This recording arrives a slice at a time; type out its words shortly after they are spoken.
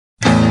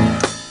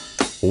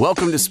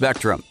Welcome to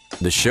Spectrum,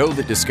 the show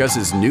that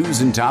discusses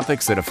news and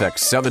topics that affect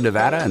Southern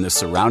Nevada and the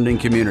surrounding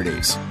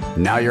communities.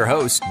 Now your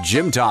host,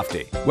 Jim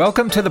Tofte.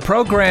 Welcome to the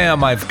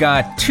program. I've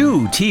got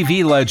two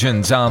TV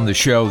legends on the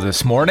show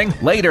this morning.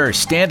 Later,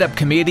 stand-up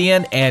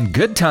comedian and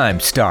Good Time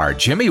star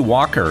Jimmy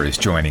Walker is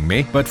joining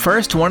me. But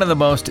first, one of the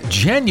most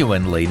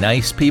genuinely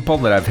nice people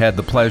that I've had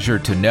the pleasure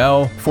to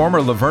know,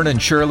 former Laverne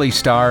and Shirley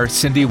star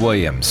Cindy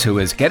Williams, who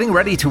is getting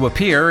ready to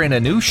appear in a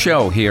new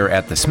show here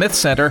at the Smith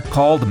Center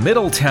called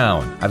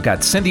Middletown. I've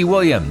got Cindy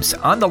Williams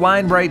on the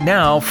line right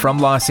now from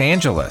Los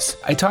Angeles.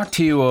 I talked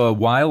to you a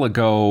while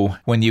ago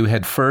when you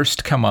had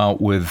first come out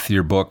with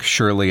your book,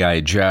 Surely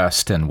I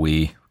Jest, and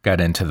we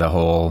got into the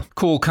whole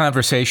cool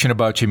conversation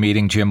about you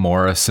meeting Jim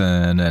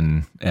Morrison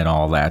and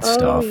all that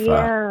stuff.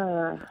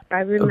 Yeah, I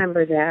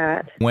remember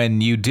that.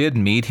 When you did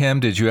meet him,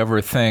 did you ever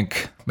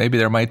think maybe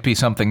there might be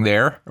something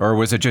there? Or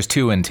was it just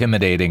too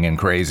intimidating and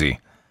crazy?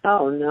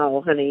 Oh,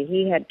 no, honey.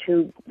 He had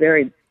two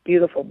very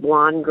beautiful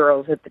blonde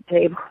girls at the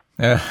table.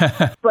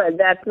 But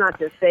that's not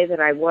to say that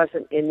I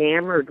wasn't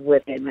enamored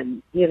with him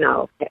and, he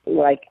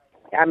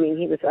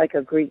was like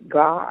a Greek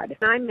god.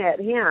 When I met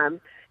him,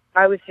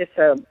 I was just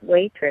a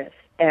waitress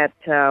at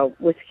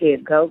Whiskey A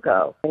Go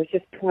Go. I was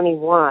just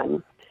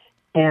 21,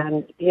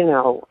 and,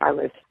 I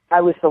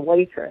was the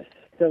waitress.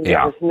 So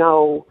there was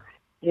no,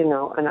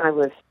 and I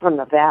was from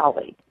the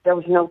valley. There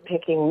was no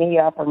picking me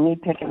up or me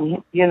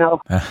picking him,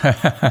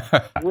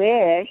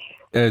 Wish.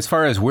 As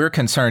far as we're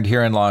concerned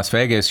here in Las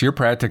Vegas, you're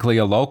practically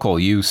a local.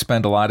 You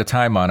spend a lot of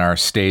time on our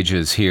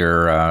stages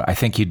here. I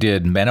think you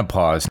did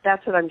Menopause.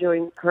 That's what I'm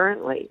doing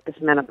currently, is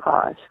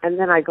Menopause. And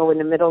then I go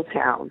into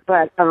Middletown.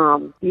 But,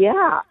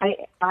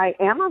 I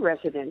am a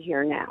resident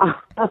here now.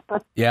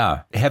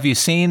 Yeah. Have you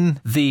seen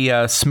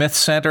the Smith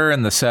Center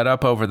and the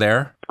setup over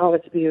there? Oh,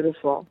 it's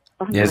beautiful.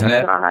 Oh, Isn't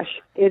it?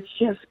 Gosh, it's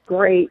just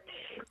great.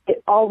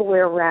 All the way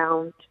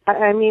around.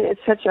 I mean, it's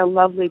such a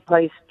lovely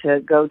place to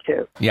go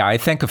to. Yeah, I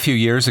think a few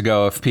years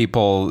ago, if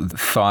people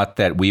thought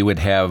that we would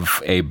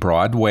have a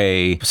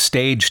Broadway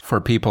stage for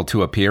people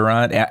to appear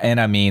on, and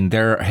I mean,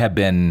 there have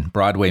been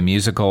Broadway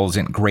musicals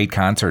and great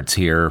concerts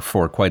here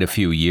for quite a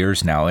few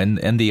years now,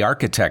 and the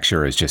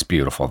architecture is just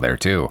beautiful there,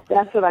 too.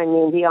 That's what I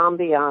mean. The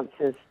ambiance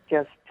is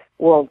just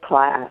world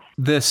class.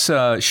 This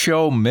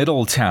show,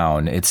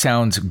 Middletown, it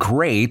sounds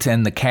great,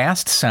 and the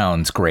cast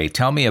sounds great.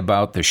 Tell me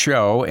about the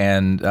show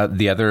and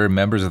the other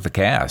members of the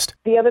cast.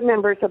 The other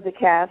members of the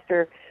cast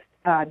are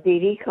Dee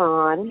Dee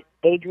Kahn,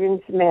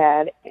 Adrian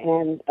Smed,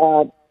 and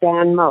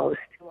Dan Most,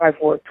 who I've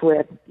worked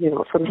with,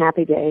 from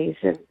Happy Days,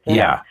 and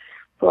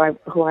who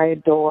I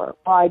adore.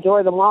 I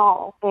adore them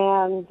all,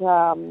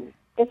 and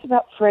it's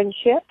about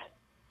friendship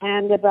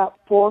and about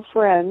four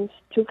friends,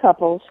 two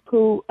couples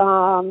who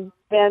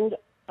spend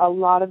a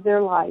lot of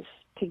their life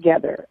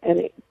together, and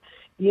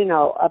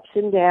ups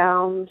and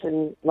downs,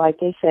 and like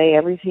they say,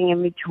 everything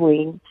in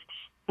between.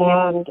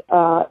 And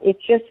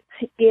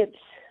it's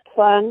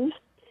fun,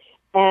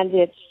 and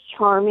it's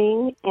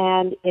charming,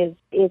 and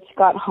it's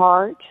got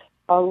heart,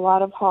 a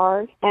lot of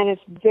heart, and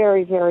it's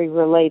very, very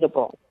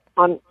relatable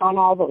on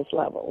all those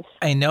levels.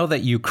 I know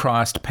that you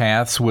crossed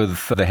paths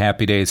with the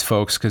Happy Days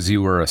folks because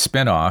you were a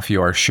spinoff,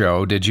 your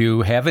show. Did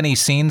you have any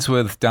scenes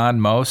with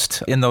Don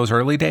Most in those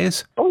early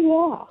days? Oh,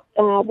 yeah.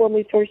 When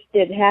we first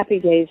did Happy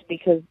Days,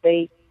 because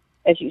they,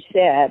 as you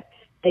said,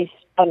 they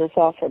spun us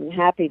off from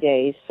Happy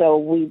Days, so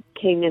we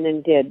came in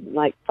and did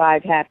like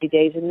 5 Happy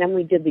Days, and then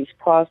we did these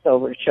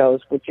crossover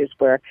shows, which is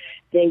where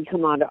they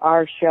come on to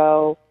our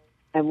show,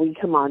 and we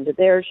come on to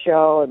their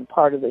show, and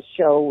part of the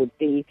show would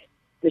be,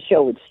 the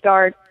show would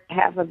start,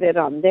 half of it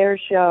on their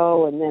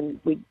show, and then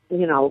we,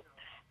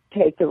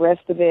 take the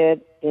rest of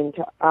it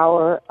into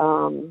our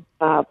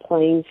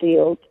playing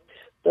field,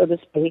 so to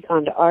speak,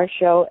 onto our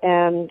show.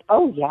 And,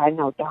 I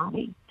know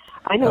Donnie.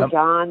 I know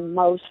Don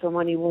Most from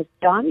when he was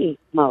Donnie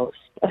Most.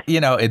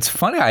 It's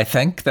funny. I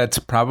think that's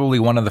probably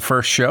one of the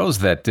first shows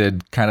that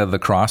did kind of the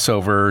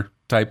crossover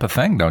type of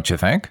thing, don't you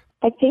think?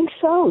 I think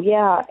so,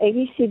 yeah.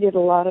 ABC did a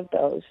lot of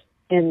those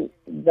in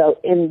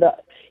the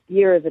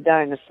year of the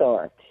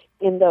dinosaur,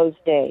 in those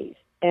days.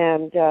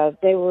 And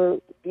they were,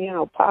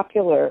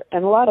 popular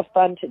and a lot of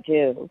fun to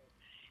do.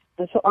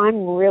 And so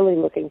I'm really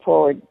looking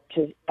forward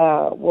to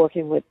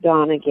working with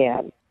Don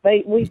again.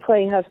 We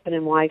play husband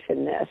and wife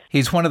in this.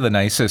 He's one of the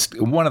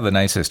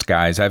nicest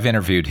guys. I've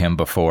interviewed him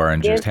before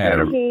and just had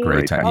a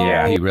great time. Oh,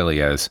 yeah, he really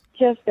is.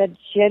 Just a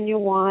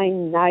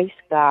genuine, nice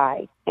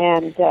guy,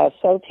 and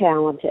so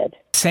talented.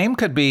 Same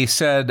could be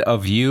said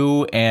of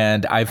you,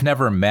 and I've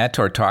never met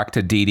or talked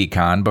to Dee Dee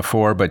Kahn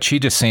before, but she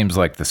just seems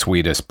like the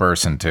sweetest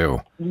person,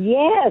 too.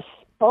 Yes.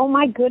 Oh,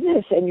 my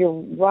goodness, and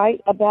you're right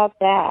about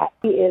that.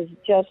 He is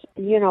just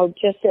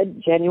a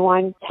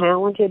genuine,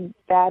 talented,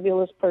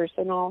 fabulous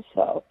person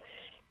also.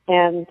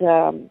 And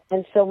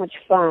so much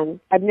fun.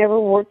 I've never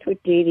worked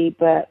with Dee Dee,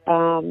 but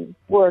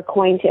we're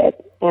acquainted,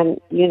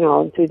 and,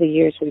 through the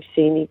years we've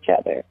seen each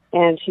other.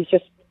 And she's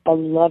just a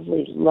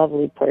lovely,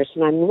 lovely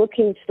person. I'm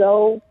looking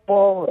so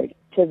forward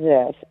to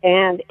this.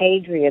 And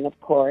Adrian, of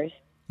course.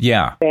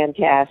 Yeah.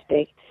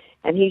 Fantastic.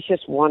 and he's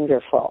just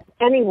wonderful.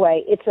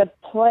 Anyway, it's a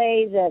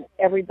play that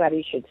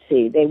everybody should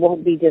see. They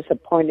won't be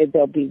disappointed.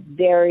 They'll be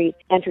very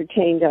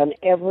entertained on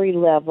every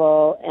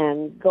level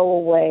and go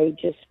away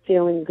just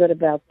feeling good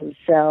about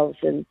themselves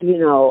and,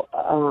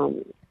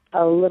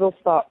 a little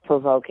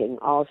thought-provoking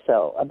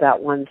also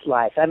about one's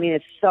life. I mean,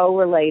 it's so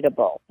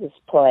relatable, this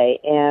play,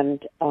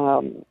 and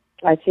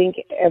I think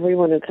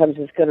everyone who comes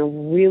is going to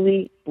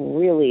really,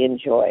 really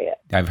enjoy it.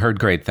 I've heard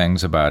great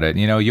things about it.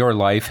 Your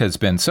life has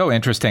been so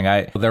interesting.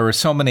 There were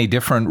so many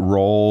different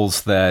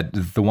roles that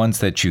the ones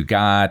that you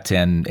got,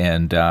 and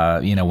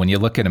when you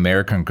look at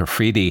American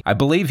Graffiti, I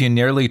believe you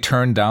nearly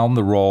turned down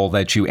the role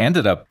that you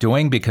ended up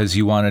doing because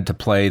you wanted to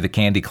play the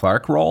Candy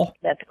Clark role.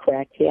 That's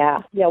correct.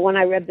 Yeah. When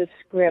I read the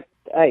script,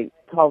 I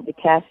called the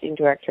casting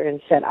director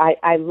and said,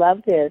 I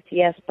love this,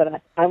 yes,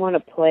 but I want to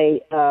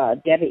play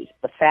Debbie,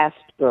 the fast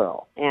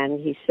girl. And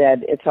he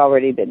said, it's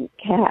already been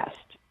cast.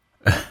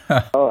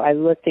 So I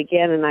looked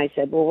again and I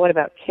said, well, what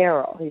about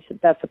Carol? He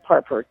said, that's a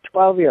part for a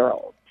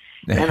 12-year-old.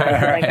 And I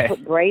said, I can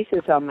put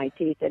braces on my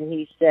teeth. And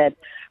he said,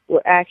 we're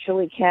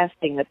actually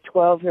casting a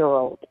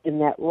 12-year-old in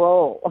that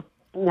role.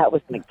 And that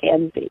was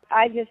Mackenzie.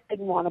 I just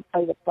didn't want to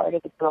play the part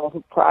of the girl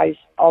who cries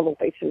all the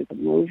way through the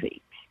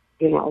movie.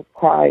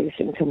 Cries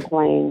and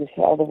complains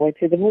all the way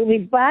through the movie.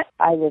 But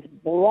I was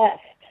blessed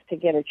to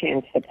get a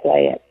chance to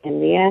play it in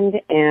the end,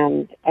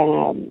 and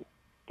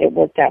it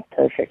worked out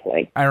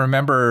perfectly. I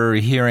remember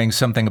hearing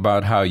something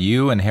about how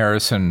you and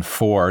Harrison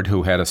Ford,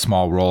 who had a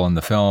small role in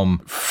the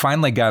film,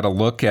 finally got a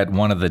look at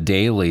one of the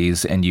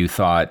dailies, and you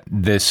thought,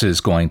 this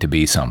is going to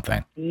be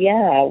something.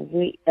 Yeah,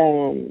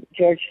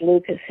 George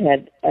Lucas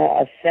had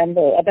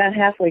assembled about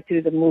halfway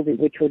through the movie,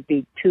 which would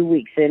be 2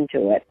 weeks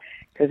into it,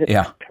 because it's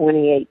a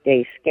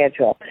 28-day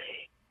schedule.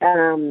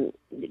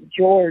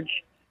 George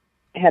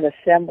had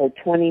assembled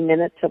 20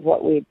 minutes of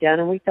what we had done,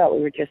 and we thought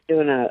we were just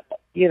doing a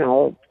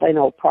plain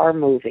old car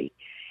movie.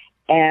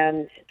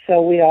 And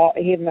so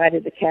he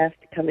invited the cast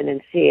to come in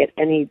and see it,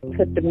 and he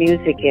put the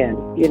music in,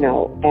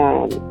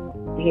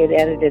 he had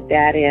edited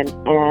that in.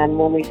 And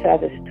when we saw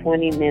this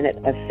 20-minute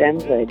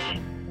assemblage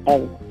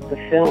of the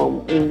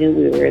film, we knew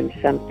we were in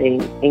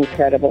something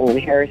incredible. And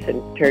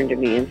Harrison turned to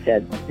me and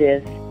said,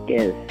 this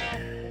is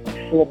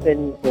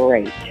flipping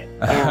great.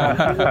 And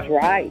he was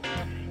right.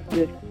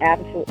 He was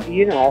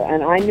absolutely,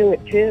 and I knew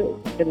it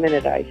too the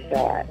minute I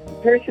saw it. The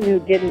person who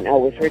didn't know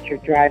was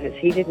Richard Dreyfuss.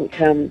 He didn't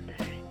come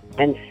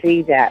and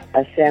see that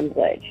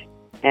assemblage.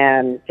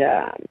 And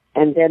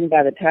then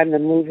by the time the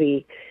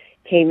movie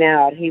came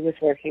out, he was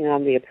working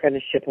on The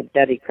Apprenticeship with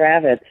Betty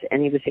Kravitz,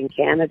 and he was in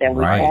Canada. And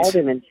we called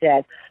him and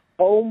said,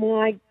 oh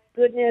my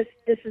goodness,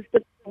 this is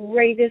the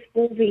greatest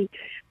movie.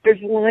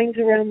 There's lines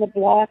around the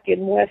block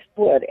in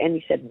Westwood. And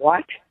he said,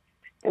 what?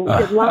 And we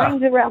said,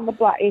 lines around the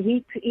block. And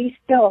he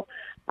still,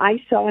 I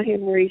saw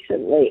him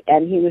recently,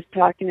 and he was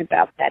talking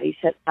about that. He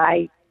said,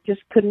 I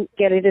just couldn't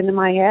get it into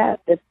my head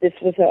that this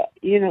was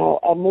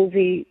a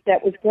movie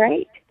that was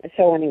great.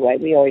 So anyway,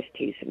 we always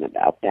tease him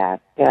about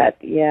that. But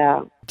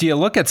yeah. Do you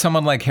look at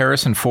someone like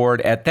Harrison Ford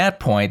at that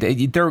point?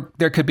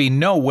 There could be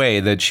no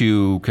way that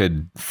you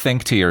could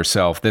think to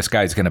yourself, this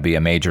guy's going to be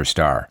a major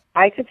star.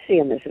 I could see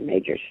him as a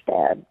major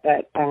star,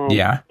 but I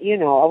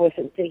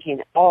wasn't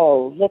thinking,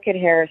 oh, look at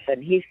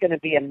Harrison, he's going to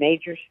be a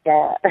major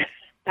star.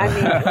 I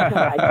mean, something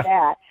like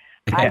that.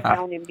 Yeah. I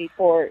found him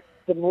before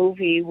the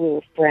movie. We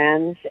were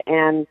friends,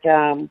 and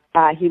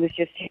he was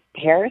just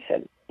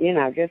Harrison,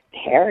 just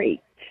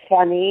Harry.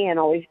 Funny and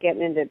always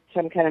getting into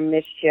some kind of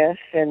mischief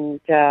and,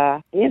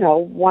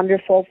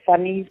 wonderful,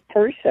 funny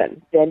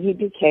person. Then he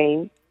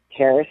became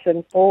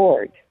Harrison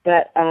Ford.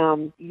 But,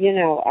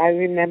 I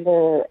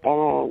remember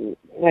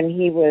when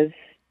he was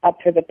up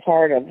for the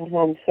part of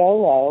Han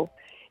Solo,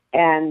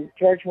 and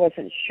George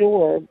wasn't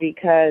sure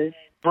because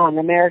on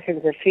American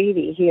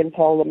Graffiti, he and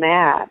Paul Le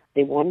Mat,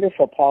 the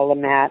wonderful Paul Le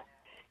Mat,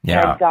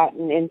 had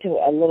gotten into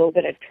a little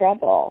bit of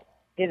trouble,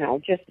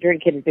 just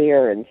drinking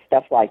beer and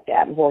stuff like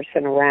that and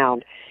horsing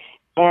around.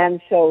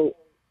 And so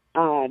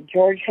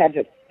George had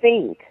to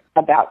think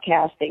about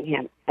casting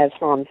him as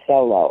Han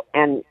Solo.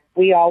 And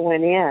we all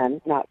went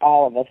in, not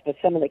all of us, but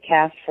some of the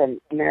cast from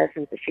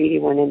American Graffiti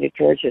went into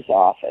George's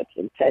office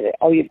and said,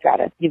 oh, you've got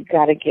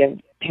to give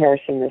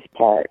Harrison this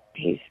part.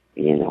 He's,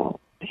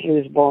 he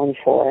was born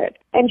for it.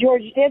 And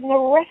George did, and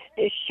the rest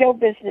is show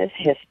business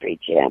history,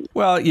 Jim.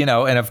 Well,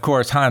 and of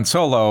course, Han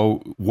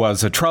Solo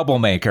was a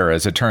troublemaker,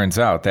 as it turns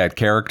out, that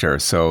character.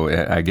 So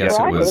I guess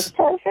it was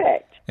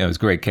perfect. It was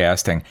great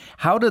casting.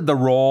 How did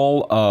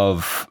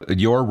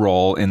your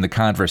role in The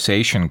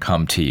Conversation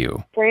come to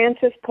you?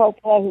 Francis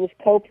Coppola, who was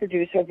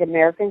co-producer of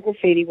American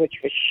Graffiti, was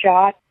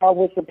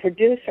the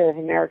producer of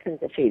American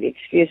Graffiti,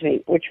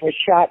 which was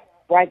shot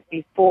right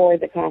before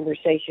The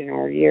Conversation,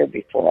 or a year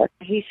before.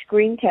 He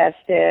screen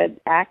tested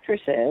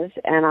actresses,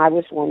 and I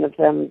was one of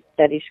them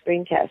said he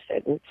screen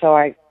tested. And so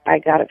I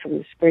got it from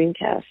the screen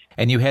test.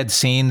 And you had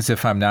scenes,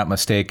 if I'm not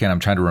mistaken, I'm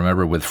trying to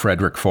remember, with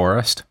Frederick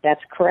Forrest?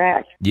 That's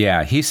correct.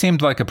 Yeah, he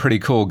seemed like a pretty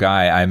cool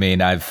guy. I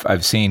mean,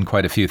 I've seen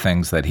quite a few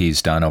things that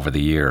he's done over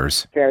the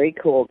years. Very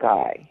cool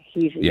guy.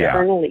 He's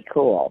eternally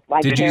cool,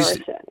 like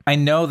Harrison. I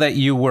know that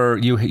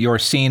your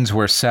scenes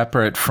were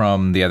separate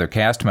from the other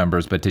cast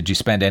members, but did you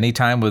spend any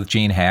time with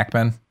Gene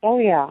Hackman? Oh,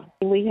 yeah.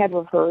 We had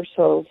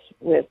rehearsals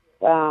with,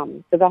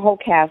 the whole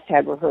cast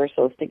had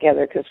rehearsals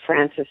together because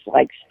Francis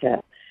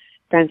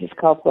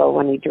Coppola,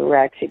 when he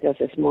directs, he does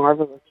this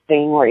marvelous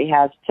thing where he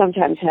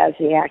sometimes has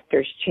the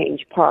actors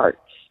change parts.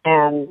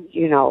 And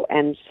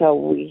so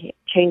we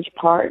changed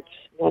parts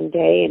one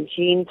day, and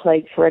Gene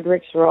played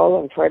Frederick's role,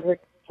 and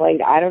Frederick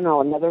played,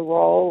 another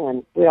role,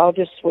 and we all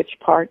just switched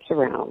parts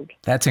around.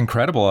 That's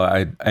incredible.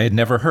 I had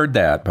never heard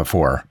that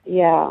before.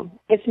 Yeah.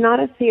 It's not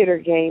a theater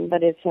game,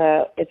 but it's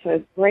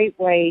a great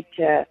way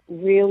to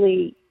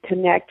really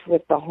connect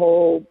with the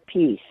whole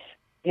piece.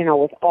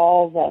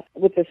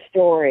 With the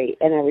story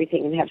and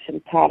everything, and have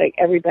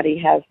everybody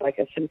has like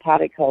a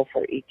simpatico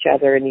for each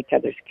other and each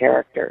other's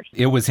characters.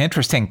 It was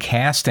interesting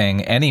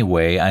casting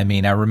anyway. I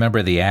mean, I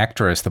remember the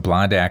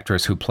blonde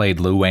actress who played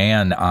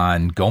Luann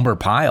on Gomer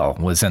Pyle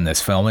was in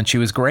this film, and she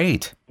was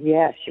great.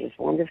 Yes, she was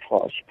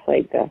wonderful. She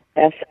played the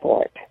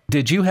escort.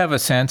 Did you have a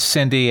sense,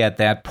 Cindy, at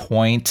that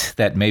point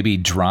that maybe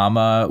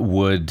drama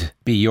would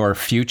be your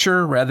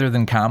future rather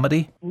than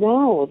comedy?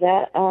 No,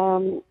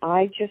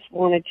 I just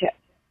wanted to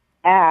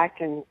act,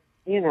 and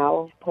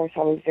of course I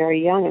was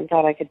very young and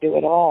thought I could do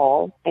it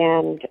all,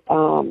 and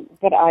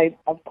but I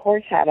of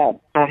course had a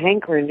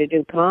hankering to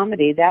do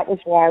comedy. That was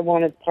why I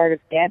wanted part of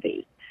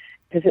Debbie,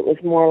 because it was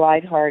more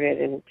lighthearted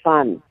and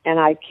fun,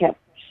 and I kept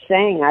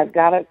saying I've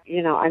got to,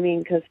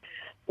 because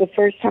the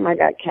first time I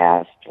got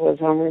cast was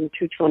on Room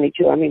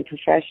 222,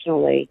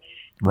 professionally,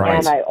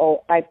 right.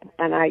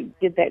 And I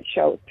did that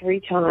show 3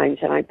 times,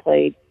 and I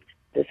played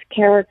this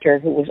character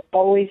who was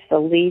always the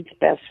lead's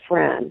best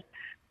friend,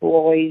 who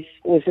always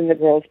was in the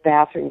girls'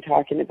 bathroom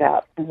talking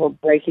about her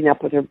breaking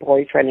up with her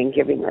boyfriend and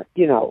giving her,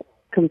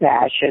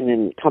 compassion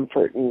and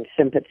comfort and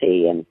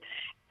sympathy.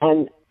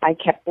 And I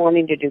kept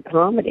wanting to do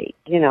comedy.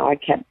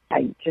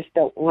 I just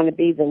don't want to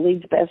be the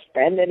lead's best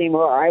friend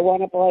anymore. I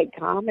want to play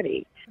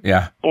comedy.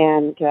 Yeah.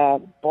 And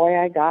boy,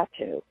 I got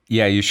to.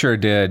 Yeah, you sure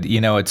did.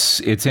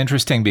 It's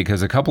interesting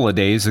because a couple of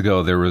days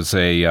ago there was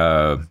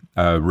a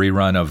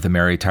rerun of the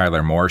Mary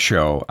Tyler Moore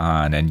Show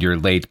on, and your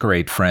late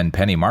great friend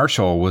Penny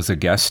Marshall was a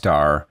guest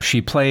star.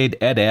 She played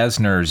Ed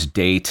Asner's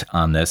date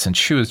on this, and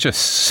she was just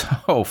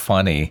so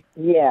funny.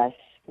 Yes.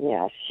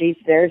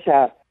 There's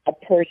a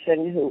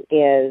person who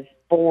is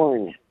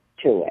born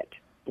to it.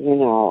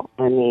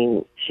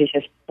 She's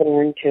just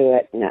born to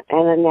it, and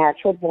a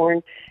natural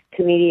born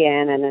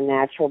comedian and a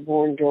natural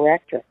born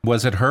director.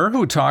 Was it her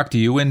who talked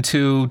you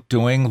into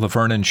doing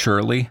Laverne and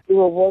Shirley? We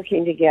were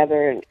working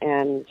together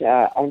and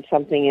on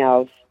something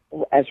else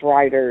as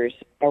writers,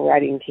 a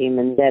writing team,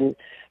 and then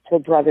her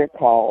brother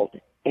called,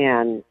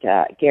 and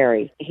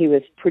Gary, he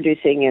was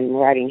producing and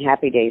writing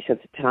Happy Days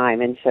at the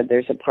time, and said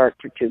there's a part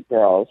for 2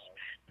 girls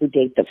who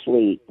date the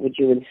fleet. Would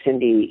you and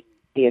Cindy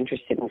be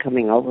interested in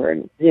coming over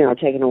and,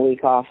 taking a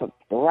week off of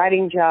the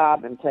writing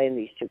job and playing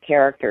these 2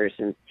 characters?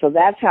 And so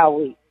that's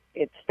how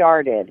it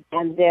started.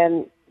 And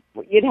then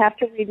you'd have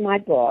to read my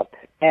book,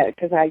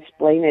 because I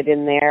explain it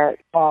in there,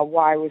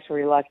 why I was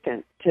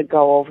reluctant to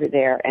go over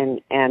there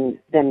and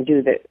then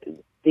do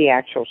the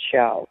actual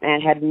show.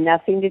 And it had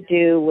nothing to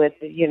do with,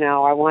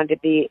 I wanted to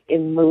be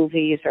in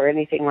movies or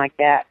anything like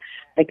that.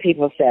 Like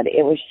people said,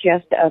 it was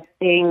just a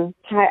thing.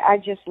 I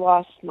just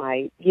lost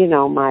my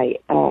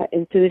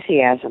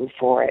enthusiasm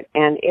for it.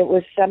 And it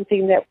was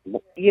something that,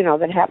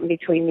 that happened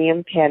between me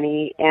and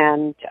Penny,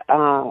 and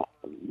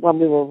when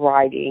we were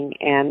writing,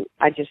 and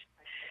I just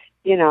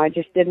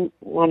didn't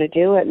want to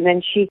do it. And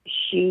then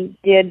she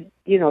did,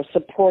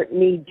 support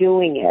me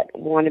doing it,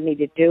 wanted me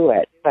to do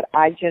it. But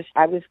I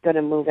was going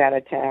to move out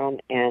of town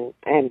and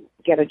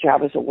get a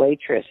job as a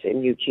waitress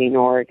in Eugene,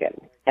 Oregon.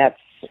 That's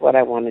what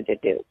I wanted to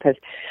do. But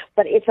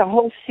it's a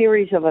whole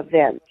series of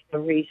events, the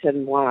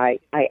reason why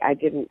I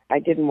didn't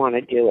want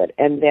to do it.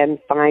 And then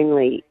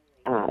finally,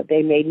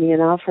 they made me an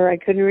offer I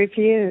couldn't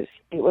refuse.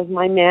 It was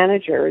my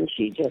manager, and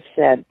she just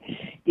said,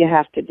 you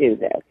have to do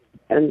this.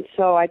 And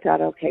so I thought,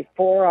 okay,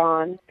 4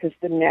 on, because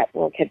the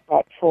network had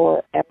bought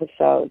 4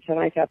 episodes. And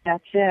I thought,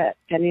 that's it.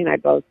 Penny and I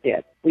both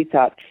did. We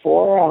thought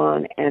 4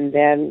 on, and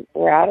then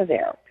we're out of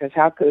there, because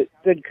how good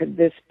could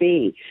this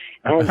be?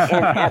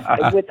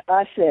 And with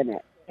us in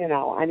it.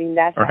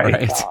 That's what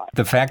I thought.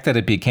 The fact that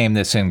it became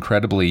this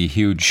incredibly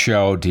huge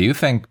show, do you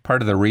think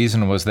part of the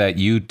reason was that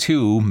you,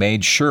 too,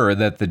 made sure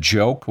that the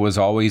joke was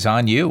always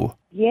on you?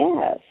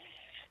 Yes.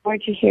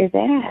 Where'd you hear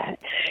that?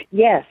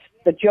 Yes.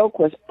 The joke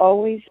was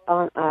always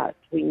on us.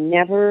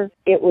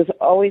 It was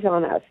always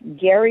on us.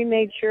 Gary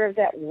made sure of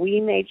that.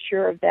 We made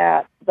sure of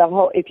that.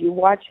 If you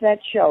watch that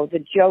show, the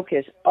joke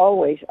is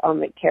always on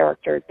the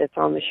character that's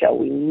on the show.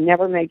 We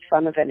never made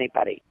fun of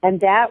anybody.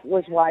 And that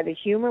was why the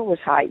humor was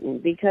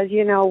heightened, because,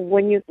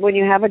 when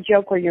you have a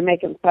joke where you're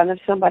making fun of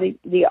somebody,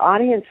 the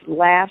audience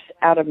laughs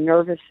out of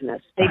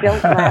nervousness. They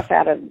don't laugh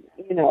out of,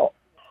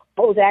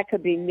 oh, that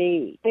could be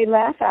me. They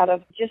laugh out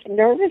of just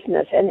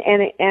nervousness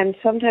and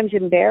sometimes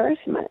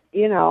embarrassment,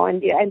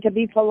 and to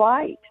be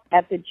polite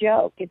at the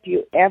joke. If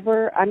you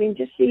ever,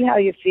 just see how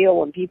you feel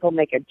when people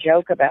make a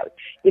joke about it.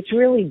 It's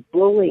really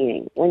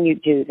bullying when you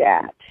do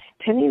that.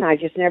 Penny and I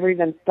just never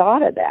even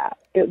thought of that.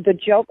 The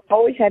joke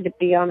always had to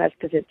be on us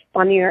because it's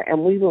funnier,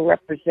 and we were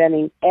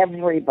representing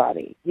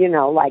everybody.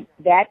 Like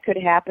that could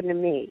happen to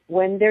me.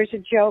 When there's a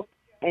joke,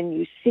 and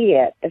you see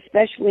it,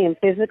 especially in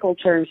physical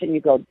terms, and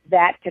you go,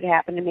 that could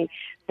happen to me.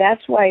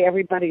 That's why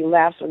everybody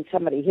laughs when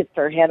somebody hits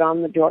their head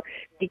on the door,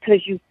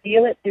 because you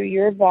feel it through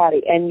your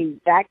body,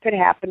 and that could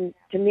happen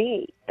to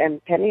me.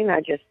 And Penny and I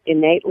just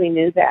innately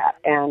knew that.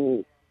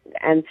 And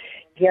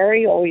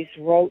Gary always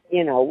wrote,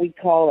 we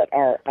call it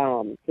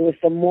it was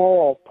the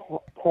moral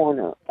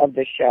corner of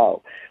the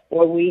show,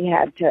 where we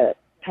had to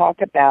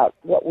talk about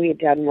what we had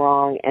done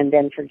wrong and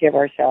then forgive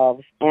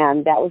ourselves.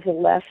 And that was a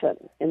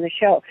lesson in the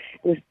show.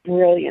 It was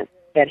brilliant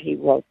that he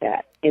wrote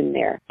that in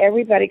there.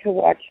 Everybody could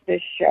watch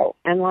this show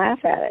and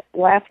laugh at it,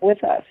 laugh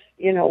with us.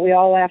 We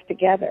all laugh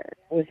together.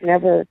 It was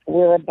never,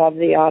 we're above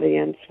the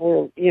audience.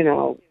 We're,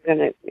 we're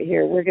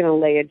going to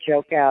lay a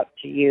joke out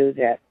to you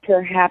that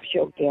perhaps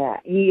you'll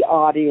get. Ye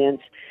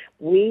audience,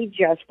 we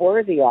just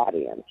were the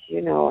audience,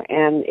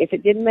 and if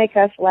it didn't make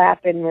us laugh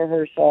in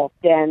rehearsal,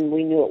 then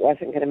we knew it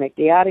wasn't going to make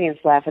the audience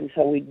laugh, and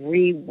so we'd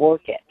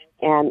rework it.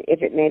 And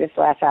if it made us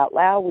laugh out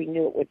loud, we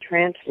knew it would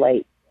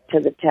translate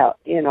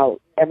to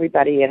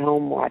everybody at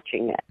home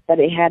watching it. But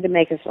it had to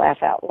make us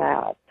laugh out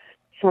loud.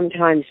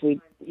 Sometimes we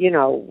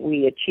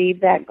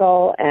achieved that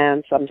goal,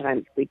 and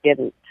sometimes we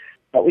didn't.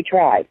 But we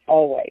tried,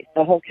 always.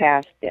 The whole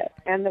cast did,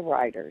 and the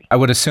writers. I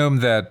would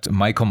assume that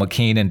Michael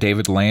McKean and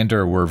David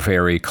Lander were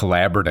very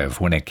collaborative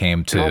when it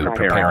came to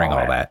preparing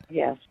all that.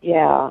 Yes,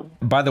 yeah.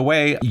 By the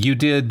way, you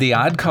did The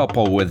Odd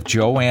Couple with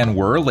Joanne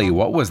Worley.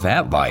 What was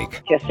that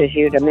like? Just as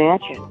you'd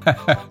imagine.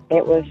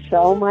 It was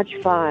so much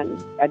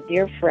fun. A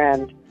dear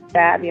friend.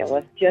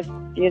 Fabulous, just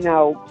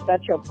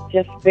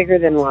bigger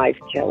than life,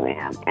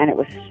 Joanne, and it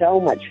was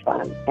so much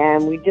fun.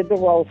 And we did the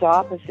roles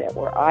opposite,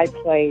 where I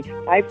played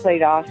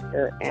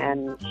Oscar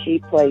and she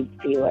played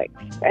Felix.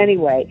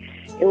 Anyway,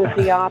 it was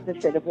the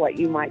opposite of what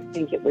you might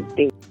think it would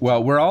be.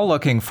 Well, we're all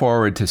looking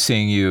forward to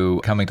seeing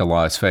you coming to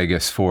Las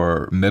Vegas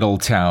for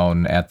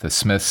Middletown at the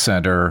Smith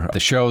Center. The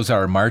shows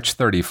are March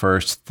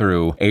 31st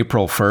through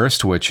April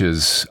 1st, which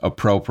is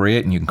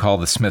appropriate, and you can call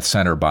the Smith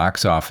Center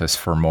box office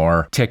for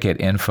more ticket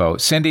info.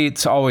 Cindy,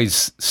 it's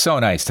always so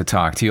nice to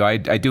talk to you. I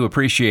do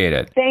appreciate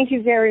it. Thank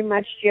you very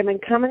much, Jim,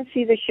 and come and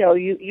see the show.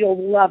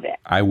 You'll love it.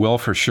 I will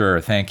for sure.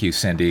 Thank you,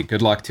 Cindy.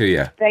 Good luck to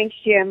you. Thanks,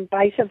 Jim.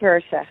 Vice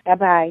versa.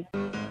 Bye-bye.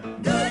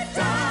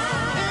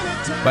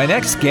 My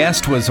next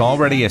guest was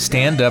already a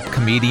stand-up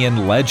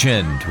comedian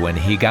legend when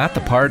he got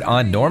the part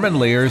on Norman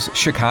Lear's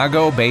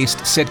Chicago-based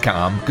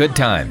sitcom, Good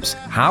Times.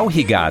 How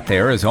he got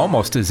there is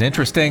almost as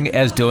interesting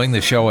as doing the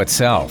show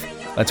itself.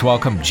 Let's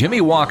welcome Jimmy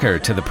Walker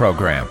to the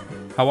program.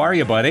 How are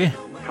you, buddy?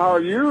 How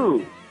are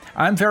you?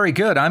 I'm very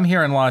good. I'm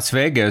here in Las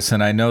Vegas,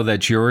 and I know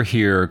that you're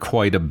here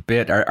quite a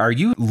bit. Are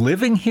you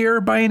living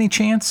here by any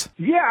chance?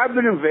 Yeah, I've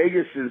been in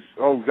Vegas since,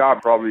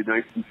 probably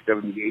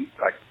 1978,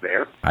 like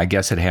there. I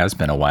guess it has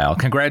been a while.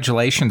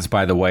 Congratulations,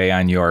 by the way,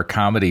 on your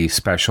comedy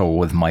special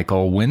with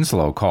Michael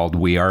Winslow called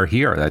We Are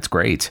Here. That's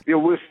great. Yeah,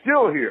 we're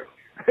still here.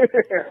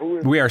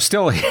 We are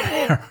still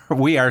here.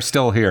 We are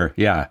still here,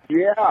 yeah.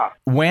 Yeah.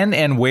 When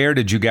and where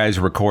did you guys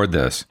record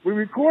this? We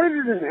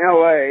recorded it in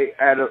L.A.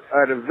 at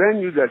a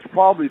venue that's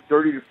probably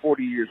 30 to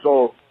 40 years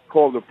old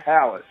called The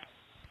Palace.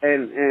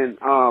 And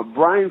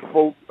Brian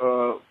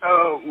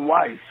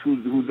Weiss,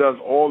 who does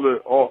all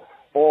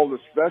the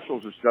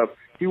specials and stuff,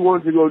 he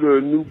wanted to go to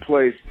a new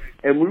place,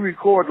 and we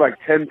record like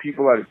 10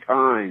 people at a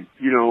time,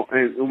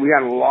 and we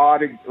had a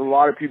lot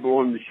of people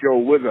on the show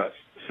with us.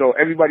 So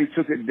everybody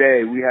took a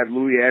day. We had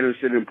Louis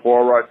Anderson and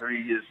Paul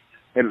Rodriguez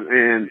and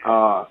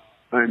Daryl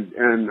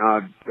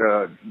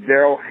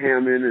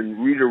Hammond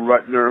and Rita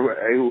Rutner,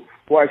 who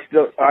I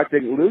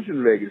think lives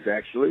in Vegas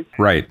actually.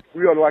 Right.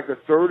 We are like a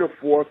third or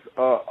fourth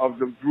of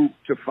the group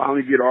to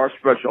finally get our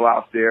special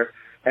out there,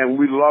 and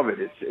we love it.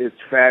 It's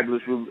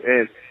fabulous,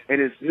 and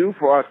it's new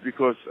for us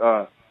because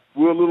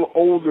we're a little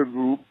older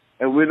group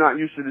and we're not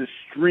used to this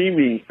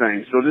streaming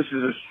thing. So this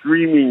is a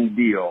streaming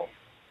deal,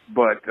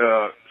 but.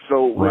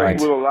 So right.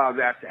 We'll allow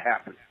that to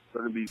happen. It's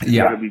going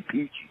to be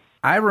peachy.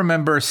 I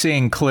remember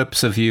seeing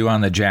clips of you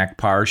on the Jack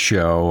Parr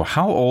show.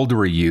 How old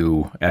were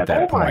you at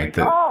that point?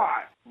 Oh, my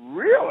God.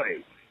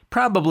 Really?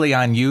 Probably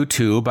on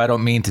YouTube. I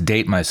don't mean to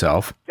date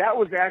myself. That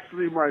was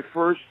actually my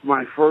first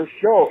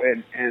show,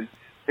 and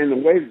the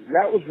way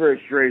that was very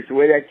strange. The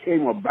way that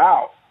came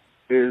about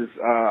is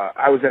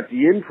I was at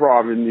the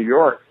Improv in New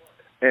York,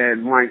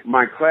 And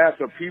my class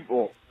of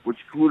people, which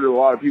included a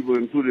lot of people,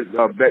 included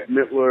Bette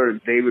Midler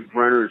and David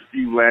Brenner and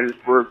Steve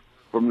Landesberg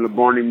from the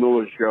Barney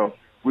Miller Show.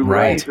 We would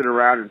all sit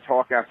around and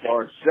talk after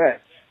our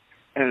sets.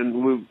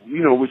 And we'd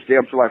stay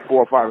up till like 4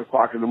 or 5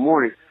 o'clock in the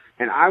morning.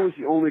 And I was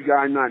the only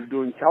guy not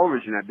doing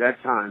television at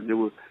that time. There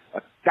were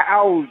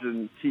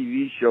 1,000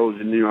 TV shows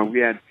in New York. We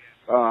had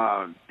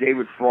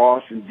David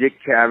Frost and Dick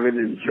Cavett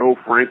and Joe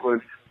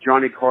Franklin.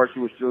 Johnny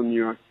Carson was still in New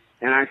York.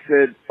 And I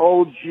said,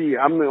 oh, gee,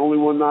 I'm the only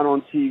one not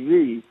on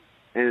TV.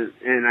 And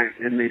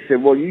they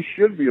said, well, you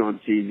should be on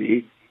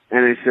TV.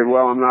 And I said,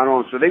 well, I'm not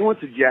on. So they went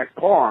to Jack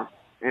Paar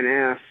and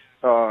asked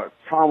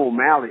Tom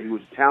O'Malley, who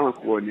was the talent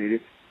coordinator,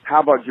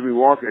 how about Jimmy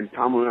Walker? And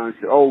Tom O'Malley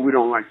said, oh, we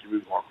don't like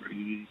Jimmy Walker.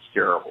 He's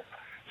terrible.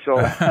 So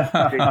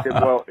they said,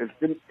 well,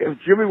 if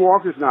Jimmy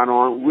Walker's not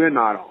on, we're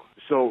not on.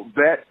 So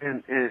Bette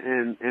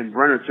and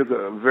Brenner took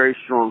a very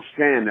strong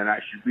stand that I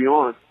should be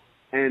on.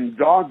 And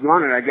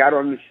doggone it, I got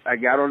on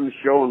the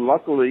show, and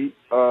luckily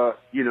I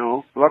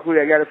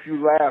got a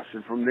few laughs.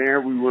 And from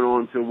there, we went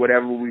on to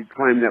whatever we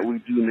claim that we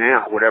do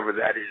now, whatever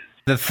that is.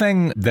 The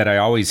thing that I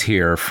always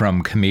hear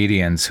from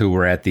comedians who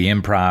were at the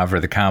Improv or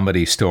the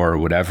Comedy Store or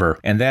whatever,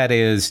 and that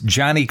is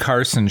Johnny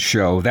Carson's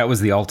show, that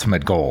was the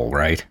ultimate goal,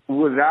 right?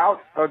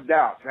 Without a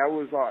doubt. That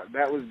was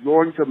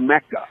going to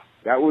Mecca.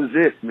 That was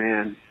it,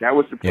 man. That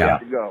was the place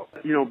to go.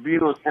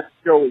 Being on that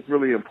show is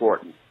really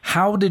important.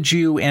 How did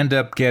you end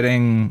up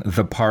getting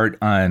the part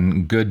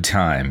on Good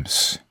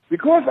Times?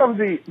 Because of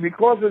the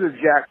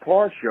Jack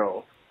Paar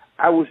show,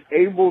 I was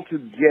able to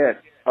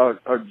get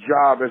a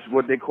job as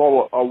what they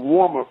call a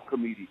warm-up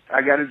comedian.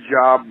 I got a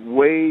job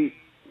way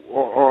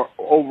or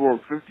over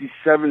 57th,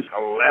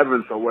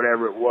 11th, or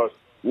whatever it was,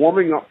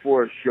 warming up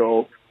for a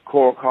show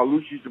called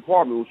Carlucci's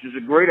Department, which is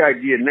a great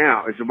idea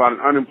now. It's about an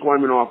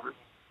unemployment office.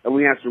 And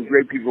we had some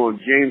great people on,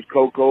 James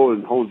Coco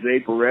and Jose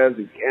Perez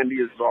and Candy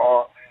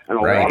Azar and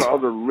a lot of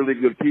other really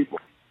good people.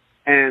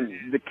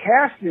 And the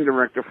casting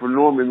director for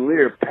Norman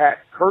Lear, Pat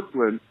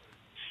Kirkland,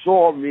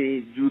 saw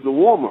me do the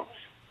warm-ups.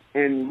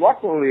 And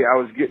luckily, I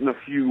was getting a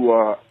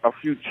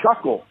few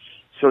chuckles.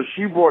 So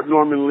she brought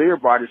Norman Lear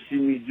by to see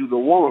me do the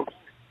warm-ups.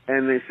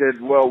 And they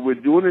said, well, we're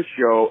doing a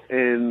show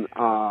in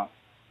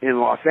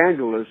Los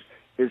Angeles.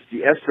 It's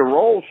the Esther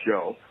Roll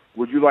show.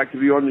 Would you like to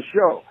be on the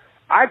show?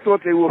 I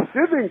thought they were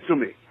fibbing to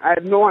me. I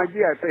had no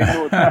idea. I said,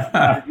 no,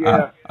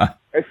 yeah.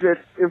 I said,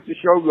 if the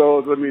show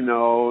goes, let me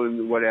know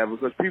and whatever.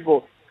 Because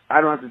people,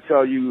 I don't have to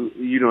tell you,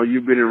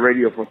 you've been in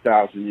radio for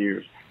 1,000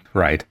 years.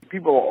 Right.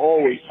 People are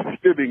always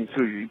fibbing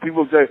to you.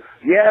 People say,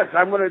 yes,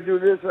 I'm going to do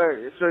this.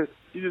 So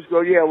you just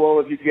go, yeah, well,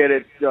 if you get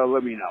it,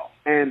 let me know.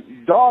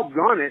 And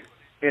doggone it,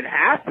 it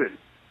happened.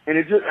 And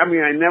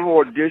I never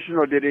auditioned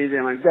or did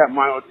anything like that.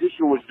 My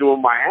audition was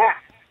doing my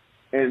act.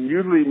 And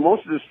usually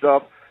most of the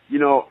stuff,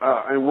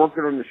 and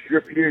working on the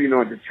script here,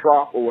 at the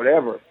Trop or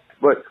whatever.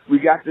 But we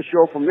got the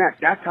show from that.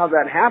 That's how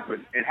that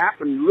happened. It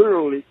happened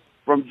literally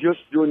from just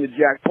doing the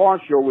Jack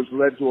Paar show, which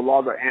led to a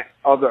lot of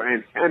other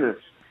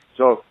antennas.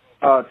 So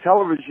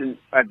television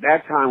at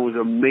that time was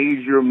a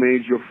major,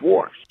 major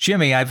force.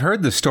 Jimmy, I've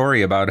heard the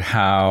story about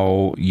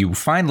how you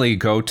finally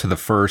go to the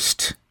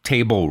first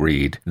table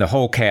read. The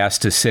whole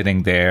cast is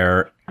sitting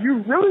there.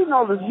 You really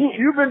know this.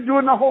 You've been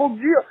doing the whole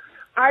deal.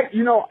 I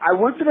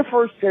went to the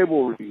first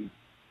table read,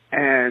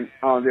 and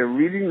they're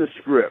reading the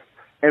script.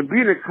 And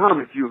being a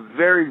comic, you're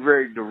very,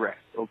 very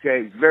direct,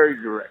 okay? Very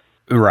direct.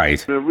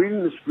 Right. They're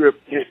reading the script,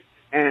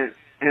 and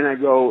I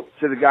go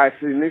to the guy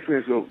sitting next to me,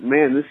 and I go,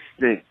 man, this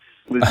stinks.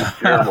 This is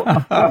terrible.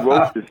 I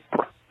wrote this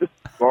is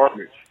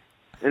garbage.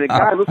 And the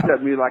guy looks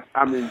at me like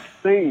I'm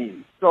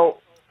insane.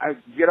 So I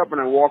get up and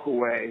I walk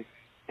away,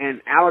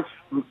 and Alex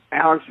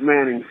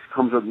Manning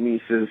comes up to me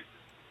and says,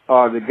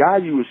 the guy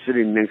you were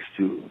sitting next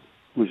to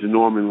was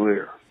Norman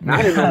Lear. And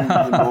I didn't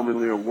know who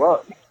Norman Lear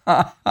was.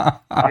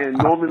 And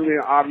Norman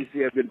Lear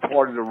obviously had been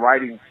part of the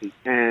writing team.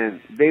 And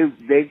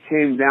they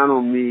came down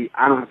on me,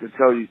 I don't have to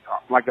tell you,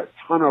 like a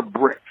ton of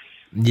bricks.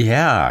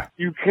 Yeah.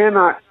 You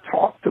cannot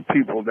talk to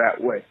people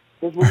that way.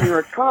 Because when you're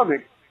a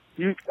comic,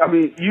 anything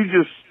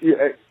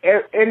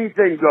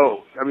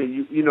goes. I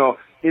mean,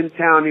 in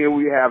town here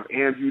we have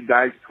Andrew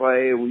Dice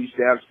Clay, and we used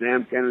to have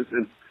Sam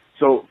Kinison.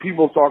 So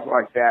people talk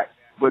like that.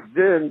 But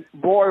then,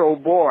 boy, oh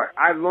boy,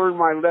 I learned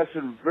my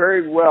lesson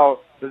very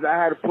well because I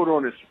had to put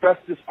on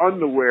asbestos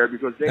underwear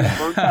because they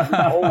burnt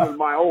the hole in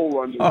my old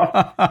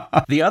underwear.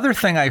 The other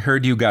thing I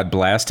heard you got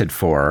blasted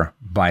for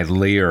by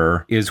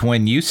Lear is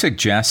when you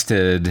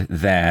suggested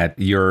that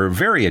your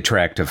very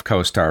attractive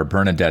co-star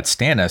Bernadette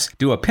Stanis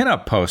do a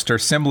pinup poster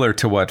similar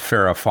to what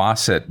Farrah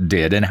Fawcett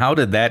did. And how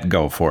did that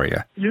go for you?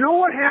 You know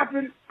what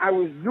happened? I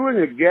was doing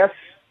a guest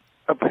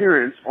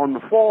appearance on The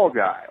Fall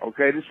Guy,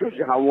 okay? This shows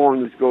you how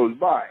long this goes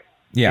by.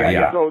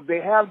 Yeah. So they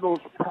have those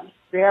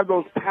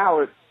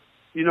pallets,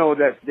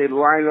 that they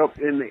line up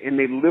and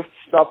they lift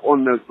stuff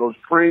on those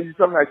cranes and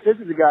stuff. And I said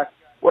to the guy,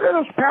 what are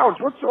those pallets?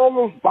 What's all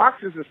those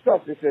boxes of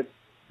stuff? They said,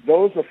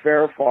 those are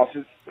Farrah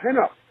Fawcett's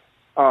pinup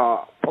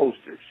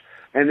posters.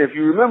 And if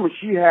you remember,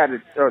 she had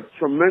a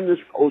tremendous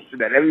poster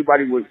that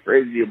everybody went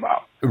crazy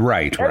about.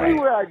 Right.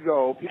 Everywhere I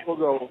go, people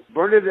go,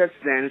 Bernadette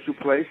Standish, who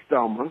plays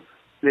Thelma.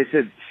 They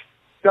said,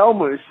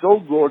 Thelma is so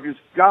gorgeous.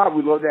 God,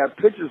 we love to have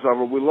pictures of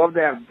her. We love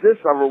to have this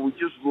of her. We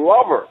just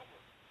love her.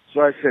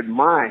 So I said,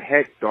 my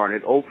heck, darn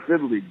it, old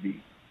fiddly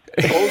bee.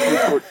 Suppose we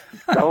put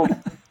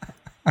Thelma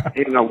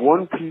in a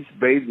one-piece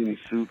bathing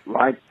suit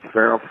like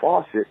Farrah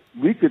Fawcett.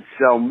 We could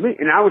sell me.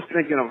 And I was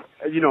thinking of,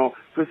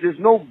 because there's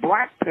no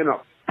black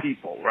pinup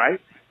people,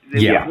 right?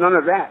 There's none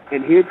of that.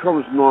 And here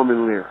comes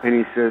Norman Lear, and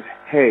he says,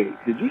 hey,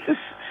 did you just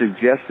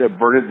suggest that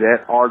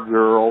Bernadette, our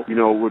girl,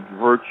 with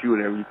virtue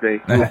and everything,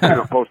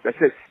 post? I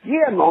said,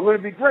 yeah, Norman,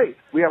 it'd be great.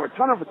 We have a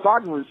ton of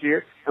photographers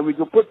here, and we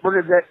can put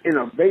Bernadette in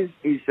a base.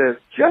 He says,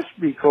 just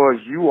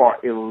because you are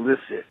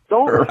illicit,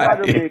 don't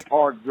try to make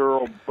our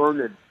girl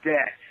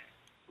Bernadette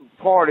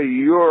part of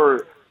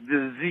your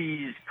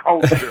disease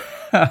culture.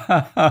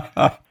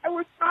 I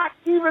was not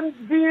even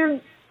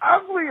being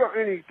ugly or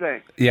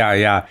anything. Yeah.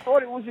 I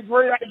thought it was a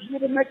great idea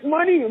to make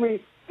money. I mean,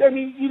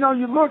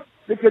 you look,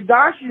 the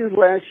Kardashians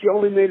last year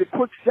only made a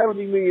quick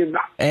 $70 million.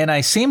 And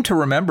I seem to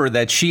remember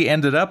that she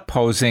ended up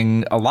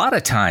posing a lot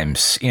of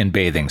times in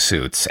bathing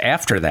suits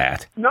after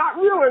that. Not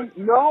really.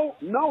 No,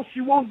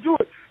 she won't do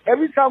it.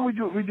 Every time we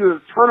do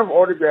a ton of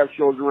autograph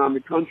shows around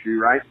the country,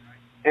 right?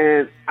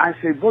 And I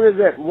say, what is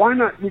that? Why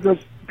not? Because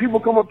people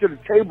come up to the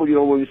table,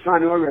 when you sign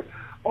the autograph.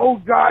 Oh,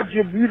 God,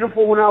 you're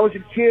beautiful. When I was a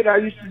kid, I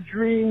used to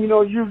dream,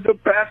 you're the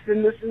best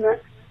and this and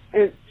that.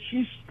 And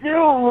she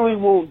still really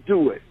won't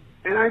do it.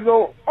 And I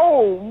go,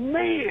 oh,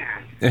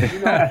 man. She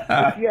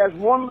did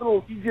one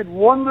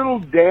little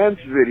dance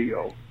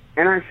video.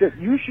 And I said,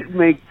 you should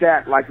make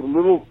that like a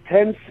little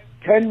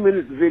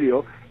 10-minute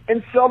video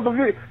and sell the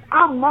video.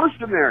 I'm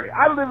mercenary.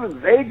 I live in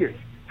Vegas.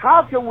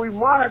 How can we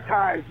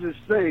monetize this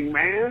thing,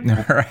 man?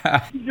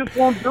 You just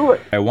won't do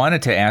it. I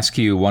wanted to ask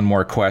you one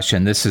more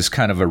question. This is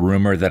kind of a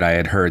rumor that I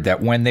had heard, that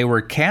when they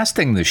were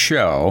casting the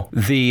show,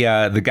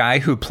 the guy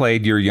who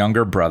played your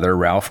younger brother,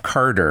 Ralph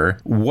Carter,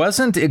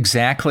 wasn't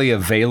exactly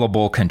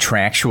available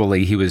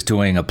contractually. He was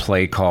doing a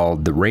play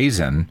called The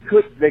Raisin.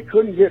 They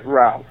couldn't get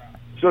Ralph.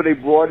 So they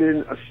brought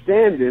in a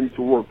stand-in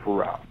to work for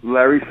Ralph,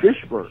 Larry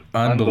Fishburne.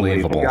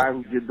 Unbelievable. The guy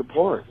who did the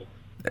part.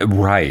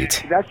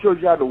 Right. That shows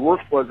you how the work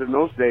was in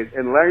those days.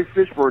 And Larry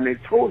Fishburne, they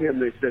told him,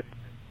 they said,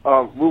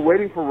 we're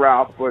waiting for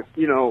Ralph, but,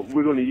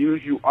 we're going to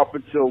use you up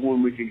until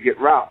when we can get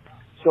Ralph.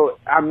 So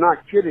I'm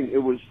not kidding.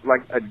 It was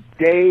like a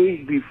day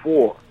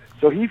before.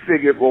 So he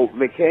figured, well,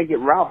 they can't get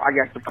Ralph. I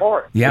got the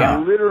part. Yeah.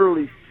 And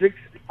literally 6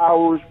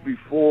 hours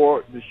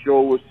before the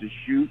show was to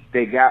shoot,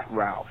 they got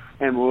Ralph.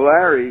 And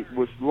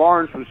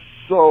Lawrence was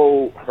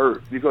so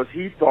hurt because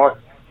he thought,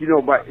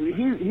 but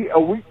he a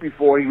week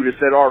before he would have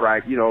said, all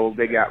right,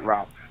 they got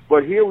Ralph.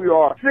 But here we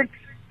are, 6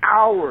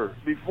 hours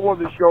before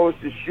the show is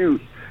to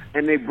shoot,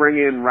 and they bring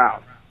in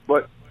Ralph.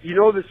 But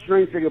the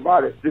strange thing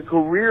about it, the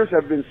careers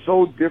have been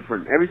so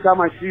different. Every time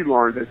I see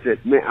Lawrence, I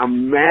said, man,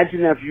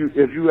 imagine if you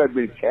had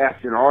been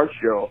cast in our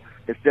show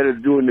instead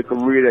of doing the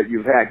career that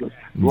you've had.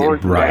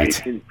 Lawrence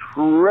had an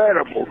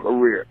incredible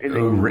career.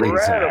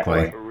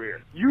 Exactly.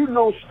 You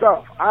know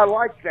stuff. I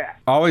like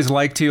that. Always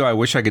liked you. I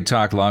wish I could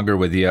talk longer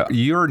with you.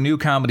 Your new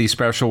comedy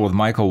special with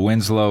Michael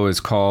Winslow is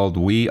called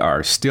We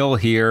Are Still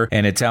Here,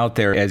 and it's out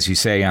there, as you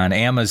say, on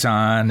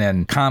Amazon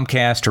and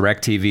Comcast,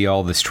 DirecTV,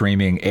 all the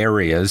streaming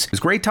areas. It was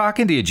great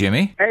talking to you,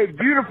 Jimmy. Hey,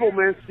 beautiful,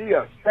 man. See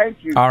ya.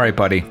 Thank you. All right,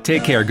 buddy.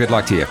 Take care. Good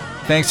luck to you.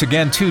 Thanks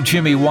again to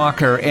Jimmy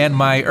Walker and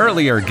my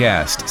earlier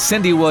guest,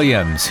 Cindy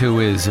Williams,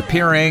 who is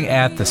appearing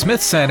at the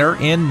Smith Center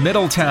in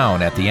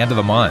Middletown at the end of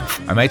the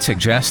month. I might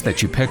suggest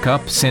that you pick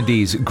up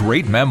Cindy's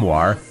great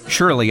memoir,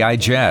 Surely I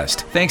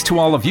Jest. Thanks to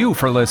all of you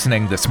for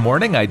listening this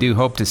morning. I do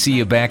hope to see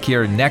you back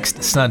here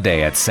next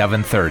Sunday at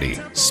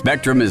 7:30.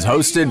 Spectrum is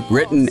hosted,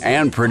 written,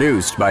 and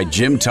produced by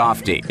Jim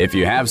Tofte. If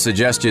you have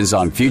suggestions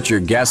on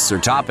future guests or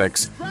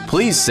topics,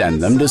 please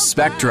send them to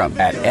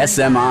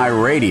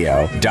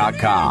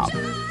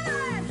spectrum@smiradio.com.